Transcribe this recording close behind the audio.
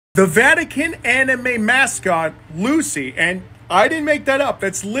The Vatican Anime Mascot, Lucy, and I didn't make that up.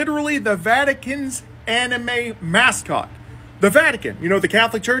 That's literally the Vatican's anime mascot. The Vatican, you know, the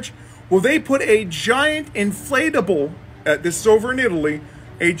Catholic Church? Well, they put a giant inflatable, this is over in Italy,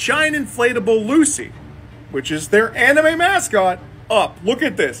 a giant inflatable Lucy, which is their anime mascot, up. Look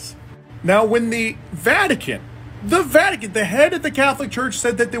at this. Now, when the Vatican, the head of the Catholic Church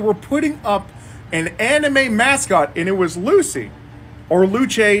said that they were putting up an anime mascot, and it was Lucy, or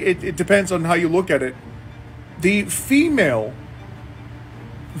Luce, it depends on how you look at it, the female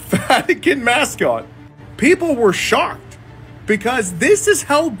Vatican mascot, people were shocked because this is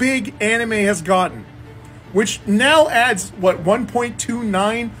how big anime has gotten, which now adds, what,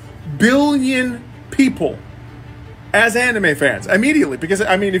 1.29 billion people as anime fans immediately. Because,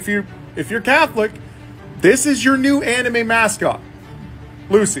 I mean, if you're Catholic, this is your new anime mascot,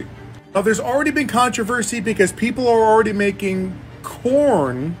 Lucy. Now, there's already been controversy because people are already making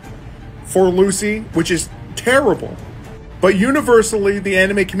corn for Lucy, which is terrible. But universally, the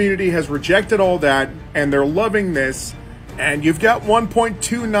anime community has rejected all that, and they're loving this. And you've got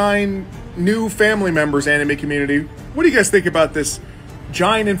 1.29 new family members, anime community. What do you guys think about this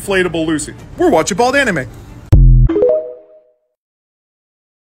giant inflatable Lucy? We're watching Bald Anime.